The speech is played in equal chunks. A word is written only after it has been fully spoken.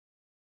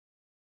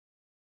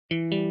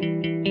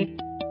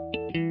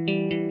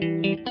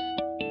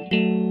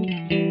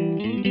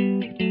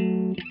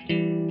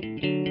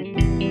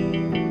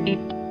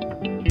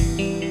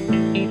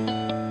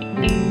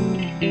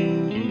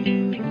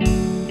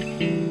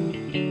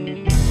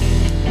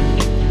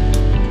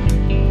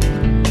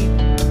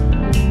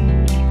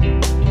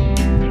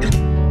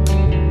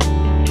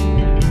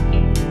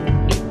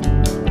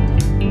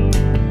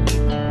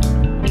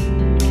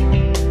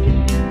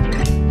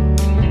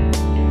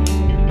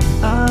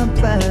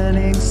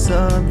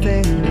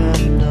Something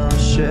I'm not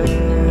sure.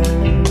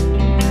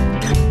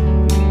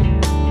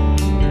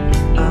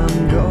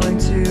 I'm going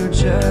to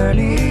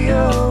journey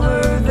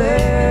over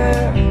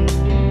there.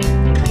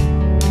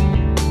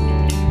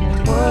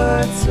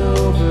 What's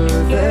over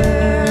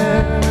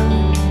there?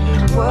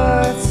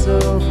 What's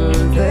over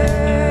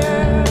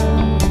there?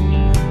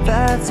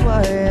 That's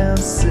why I'm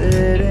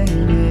sitting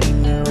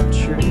in your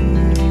tree.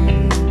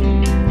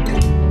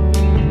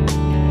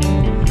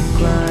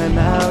 Climb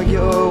out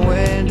your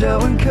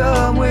window and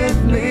come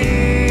with me.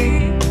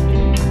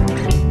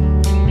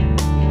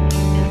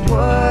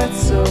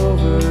 What's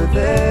over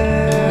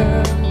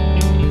there?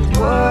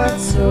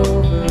 What's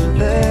over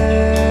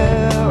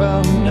there?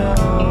 Oh no.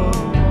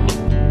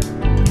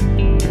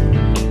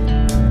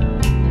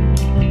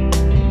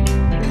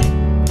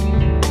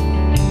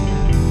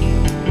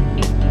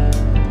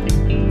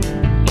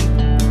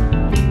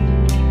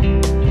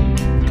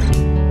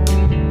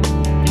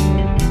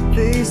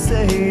 They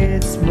say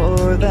it's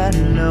more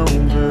than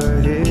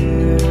over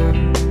here.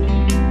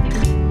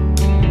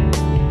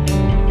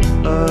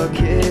 A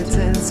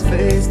kitten's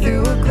face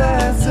through a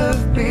glass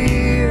of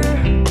beer.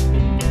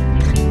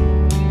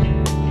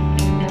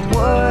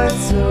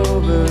 What's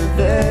over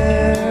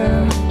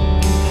there?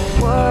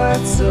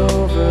 What's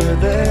over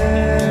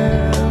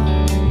there?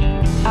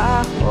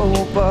 I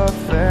hope our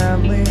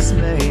families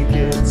make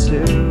it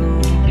too.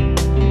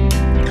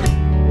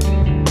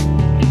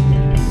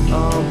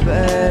 I'll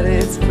bet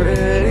it's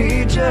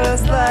pretty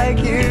just like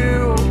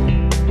you.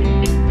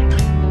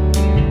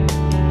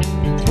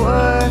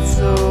 What's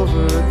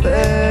over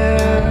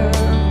there?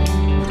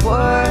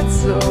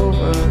 What's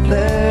over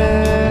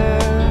there?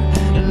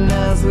 And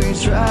as we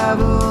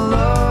travel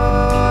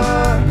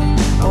on,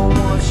 I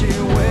want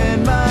you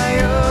in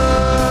my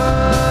arms.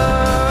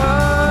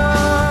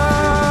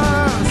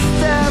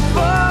 Step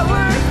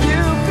forward,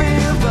 you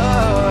feel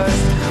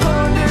lost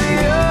under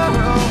your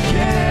own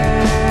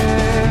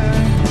care.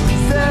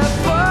 Step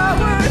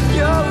forward,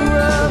 you're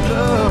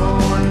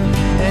alone,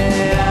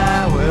 and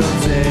I will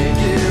take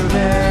you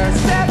there.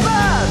 Step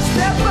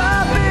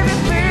up, baby,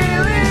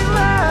 feeling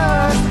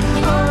lost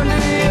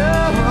under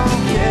your own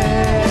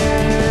care.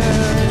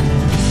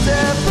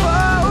 Step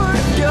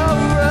forward,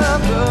 you're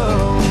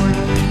alone,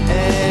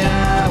 and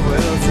I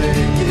will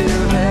take you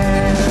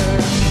there.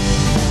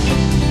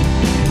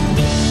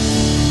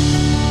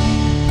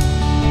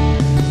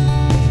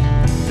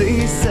 They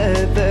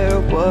said there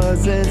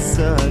wasn't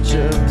such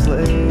a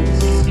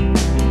place,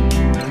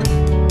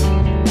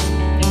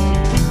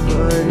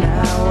 but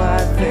now I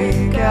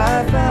think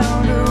I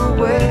found a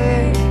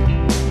way.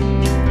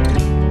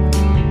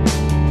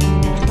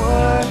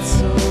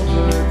 What's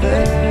over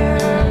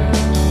there?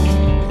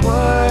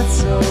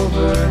 What's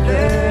over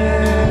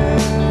there?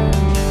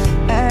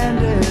 And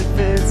if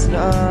it's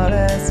not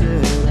as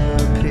it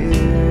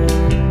appears,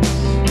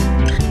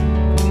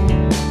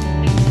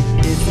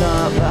 it's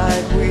not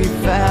like we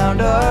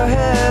found our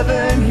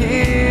heaven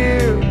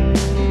here.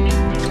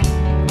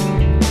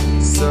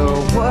 So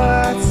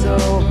what's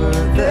over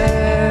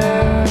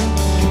there?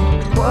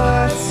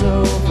 What's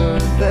over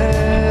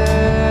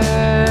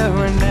there?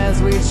 And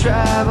as we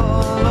travel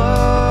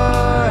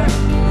on,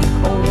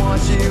 I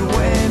want you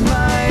in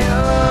my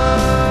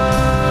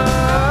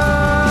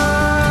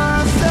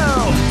arms. So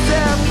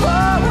step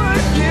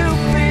forward, you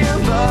feel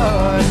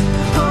lost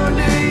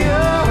under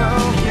your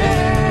own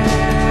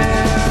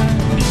care.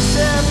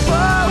 Step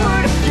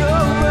forward,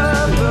 you're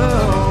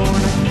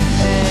alone,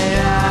 and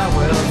I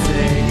will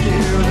take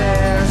you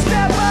there.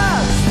 Step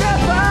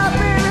up,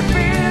 baby,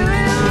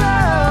 feeling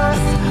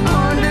lost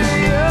under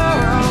your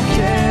own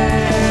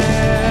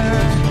care.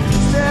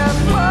 Step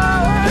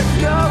forward,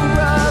 you're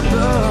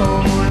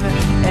alone,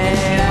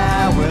 and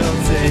I will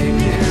take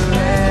you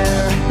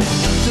there.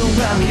 Don't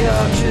round me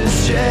up just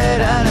yet.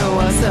 I know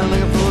I sound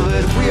like a fool, but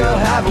if we all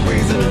have a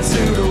reason or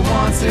two to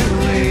want to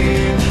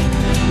leave,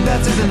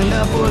 that isn't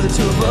enough for the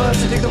two of us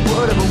to take the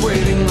word of a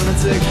waiting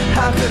lunatic.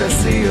 How could I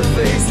see your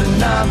face and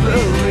not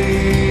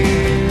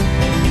believe?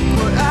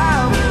 But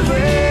I will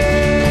believe.